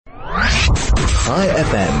High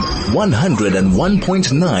FM,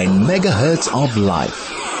 101.9 megahertz of life.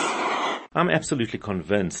 I'm absolutely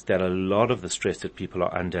convinced that a lot of the stress that people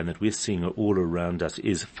are under and that we're seeing all around us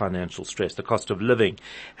is financial stress. The cost of living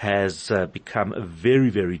has become very,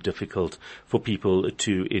 very difficult for people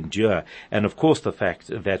to endure. And of course the fact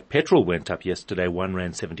that petrol went up yesterday,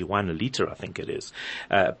 R1.71 a litre, I think it is,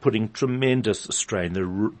 putting tremendous strain.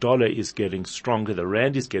 The dollar is getting stronger, the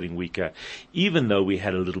rand is getting weaker, even though we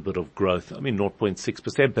had a little bit of growth.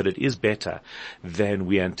 0.6%, but it is better than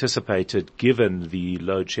we anticipated given the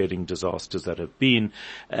load shedding disasters that have been.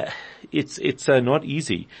 It's not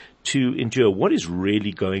easy to endure. What is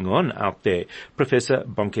really going on out there? Professor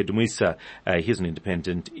Bonke Dumisa, he's an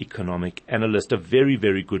independent economic analyst. A very,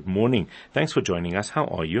 very good morning. Thanks for joining us. How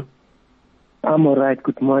are you? I'm all right.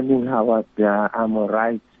 Good morning, Howard. I'm all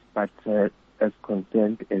right, but as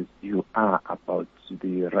concerned as you are about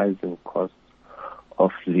the rising cost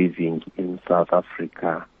of living in South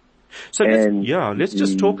Africa. So let's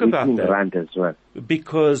just talk about that. Rand as well.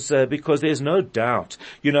 Because there's no doubt,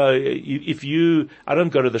 I don't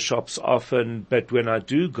go to the shops often, but when I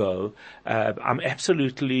do go, I'm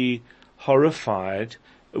absolutely horrified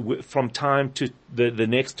from time to the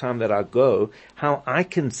next time that I go, how I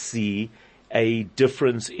can see a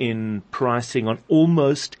difference in pricing on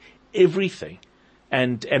almost everything.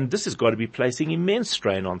 And this has got to be placing immense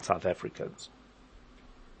strain on South Africans.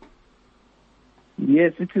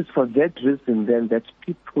 Yes, it is for that reason then that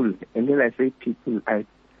people, and when I say people, I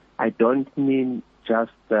don't mean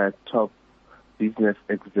just top business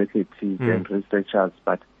executives and researchers,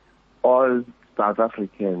 but all South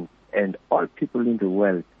Africans and all people in the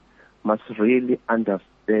world must really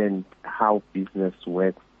understand how business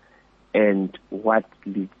works and what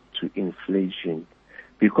leads to inflation.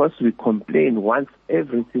 Because we complain once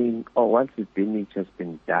everything or once the damage has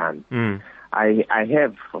been done. I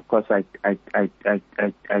have, of course, I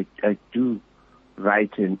do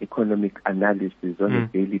write an economic analysis on a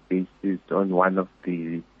daily basis on one of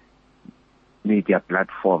the media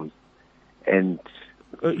platforms, and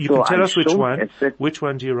you so can tell us which one. Which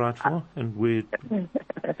one do you write for? And we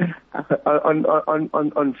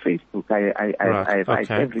on Facebook, I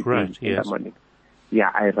write every day in the morning.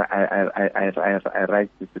 Yeah, I write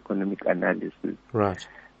this economic analysis. Right.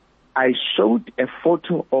 I showed a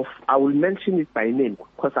photo of. I will mention it by name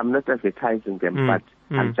because I'm not advertising them, but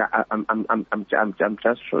I'm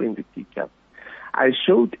just showing the picture. I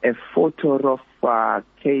showed a photo of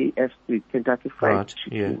KFC, Kentucky Fried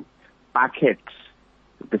Chicken bucket,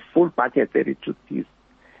 the full bucket, 32 piece,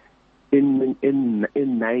 in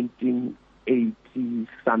 1980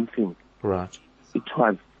 something. Right. It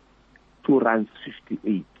was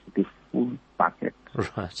R2.58, the full bucket.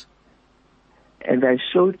 Right. And I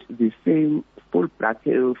showed the same full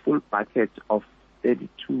bucket of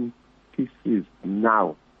 32 pieces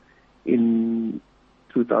now in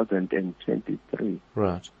 2023.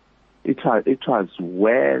 Right. It was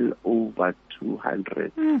well over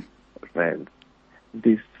 200 rand.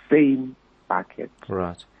 The same bucket.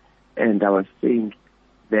 Right. And I was saying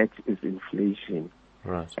that is inflation.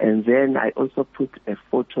 Right. And then I also put a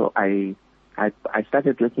photo. I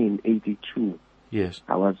started working in 82. Yes.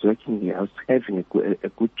 I was working here. I was having a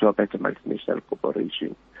good job at a multinational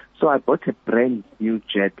corporation. So I bought a brand new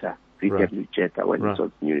Jetta, VW Jetta, when it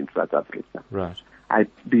was new in South Africa. Right.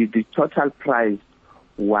 The total price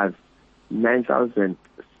was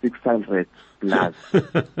 9,600 plus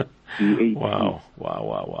VAT. Wow.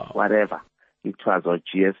 Whatever it was, or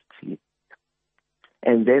GST.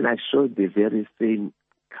 And then I showed the very same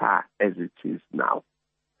car as it is now.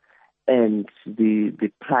 And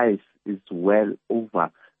the price is well over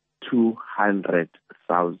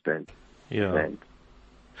 200,000. Yeah.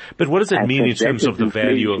 But what does it mean in terms of the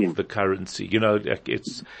value of the currency?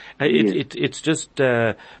 It's just,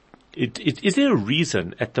 is there a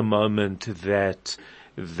reason at the moment that,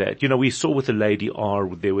 we saw with the Lady R,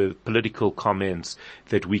 there were political comments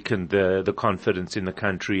that weakened the confidence in the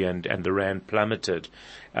country and the rand plummeted.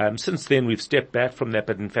 Since then we've stepped back from that,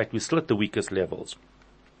 but in fact we're still at the weakest levels.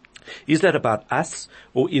 Is that about us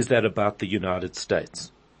or is that about the United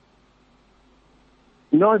States?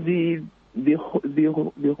 No, the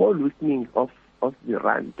whole weakening of the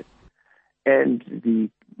rand and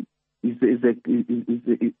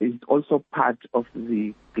is also part of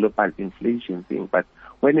the global inflation thing. But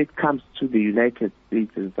when it comes to the United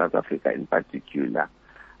States and South Africa in particular,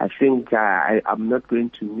 I think I'm not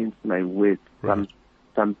going to mince my words. Right.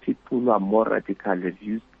 Some people who are more radical have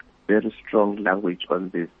used very strong language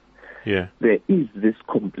on this. Yeah. There is this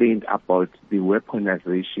complaint about the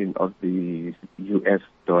weaponization of the US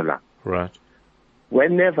dollar. Right.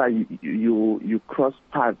 Whenever you cross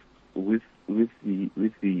paths with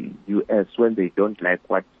the US when they don't like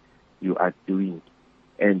what you are doing,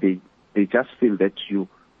 and they just feel that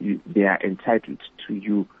they are entitled to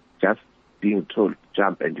you just being told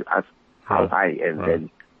jump, and you ask how high, and then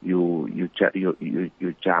you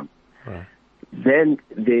jump. Right. Then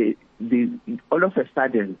they all of a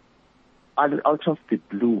sudden, out of the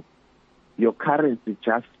blue, your currency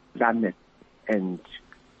just plummets, and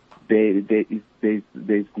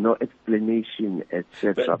there's no explanation,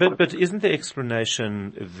 etc. But isn't the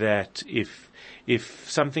explanation that if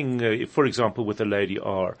something, for example, with the Lady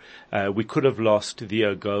R, we could have lost the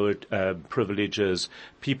AGOA privileges.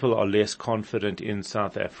 People are less confident in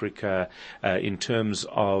South Africa in terms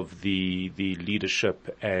of the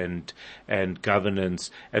leadership and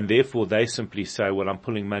governance, and therefore they simply say, well, I'm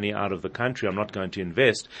pulling money out of the country, I'm not going to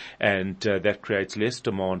invest, and that creates less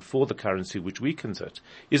demand for the currency, which weakens it.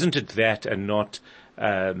 Isn't it that, and not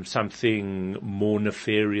something more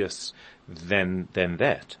nefarious than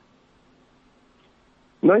that?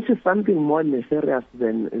 No, it is something more nefarious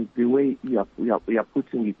than the way you are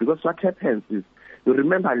putting it. Because what happens is, you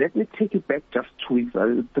remember, let me take you back just 2 weeks,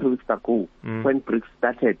 3 weeks ago, when BRICS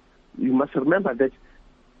started. You must remember that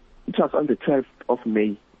it was on the 12th of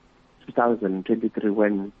May, 2023,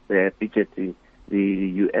 when the BJT, the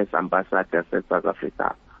U.S. ambassador said South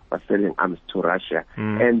Africa was selling arms to Russia,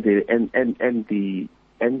 and the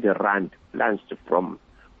rand plunged from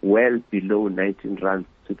well below 19 rands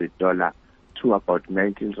to the dollar to about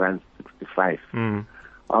 19 rands 65.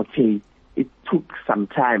 Okay, it took some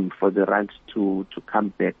time for the rand to come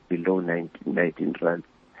back below 19 rands,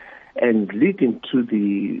 and leading to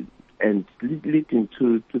the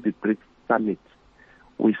BRICS summit,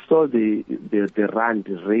 we saw the rand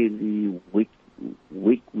really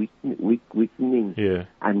weakening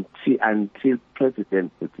until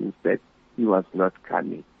President Putin said he was not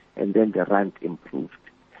coming, and then the rand improved,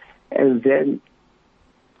 and then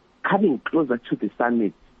coming closer to the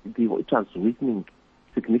summit, it was weakening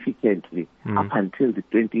significantly up until the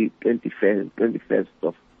 21st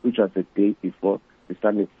of, which was the day before the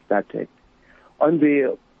summit started.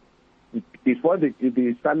 Before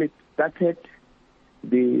the summit started,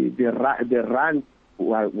 the rand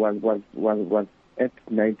was at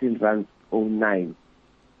 19 rands 09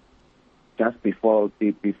 just before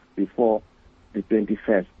the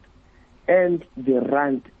 21st. And the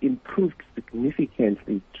rand improved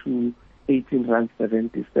significantly to 18 rand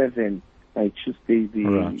 77 by Tuesday, the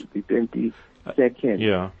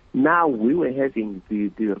 22nd. Now we were having the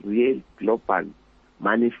real global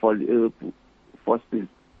money forces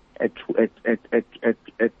at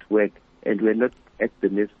work, and we're not at the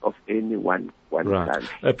midst of any one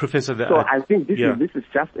country. Professor, so I think this is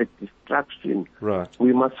just a distraction. Right.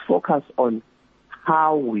 We must focus on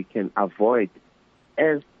how we can avoid,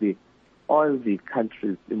 as all the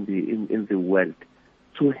countries in the world,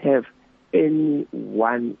 to have any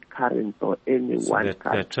one currency or any one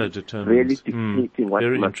country really dictating what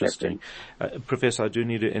very must interesting. Professor, I do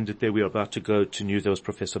need to end it there. We are about to go to news. That was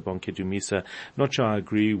Professor Bonke Dumisa. Not sure I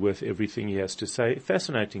agree with everything he has to say.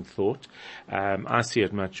 Fascinating thought. I see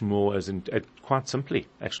it much more as quite simply.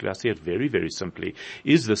 Actually, I see it very, very simply.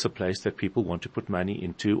 Is this a place that people want to put money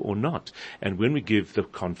into or not? And when we give the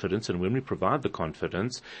confidence and when we provide the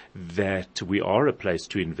confidence that we are a place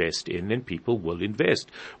to invest in, then people will invest.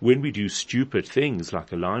 When we do stupid things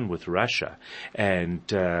like align with Russia and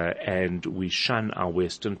we shun our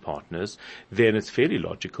Western partners, then it's fairly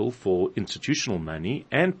logical for institutional money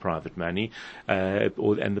and private money,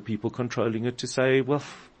 and the people controlling it to say, well,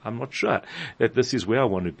 I'm not sure that this is where I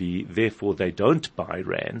want to be. Therefore, they don't buy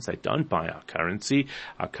rands. They don't buy our currency.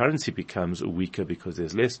 Our currency becomes weaker because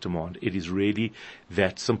there's less demand. It is really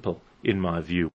that simple, in my view.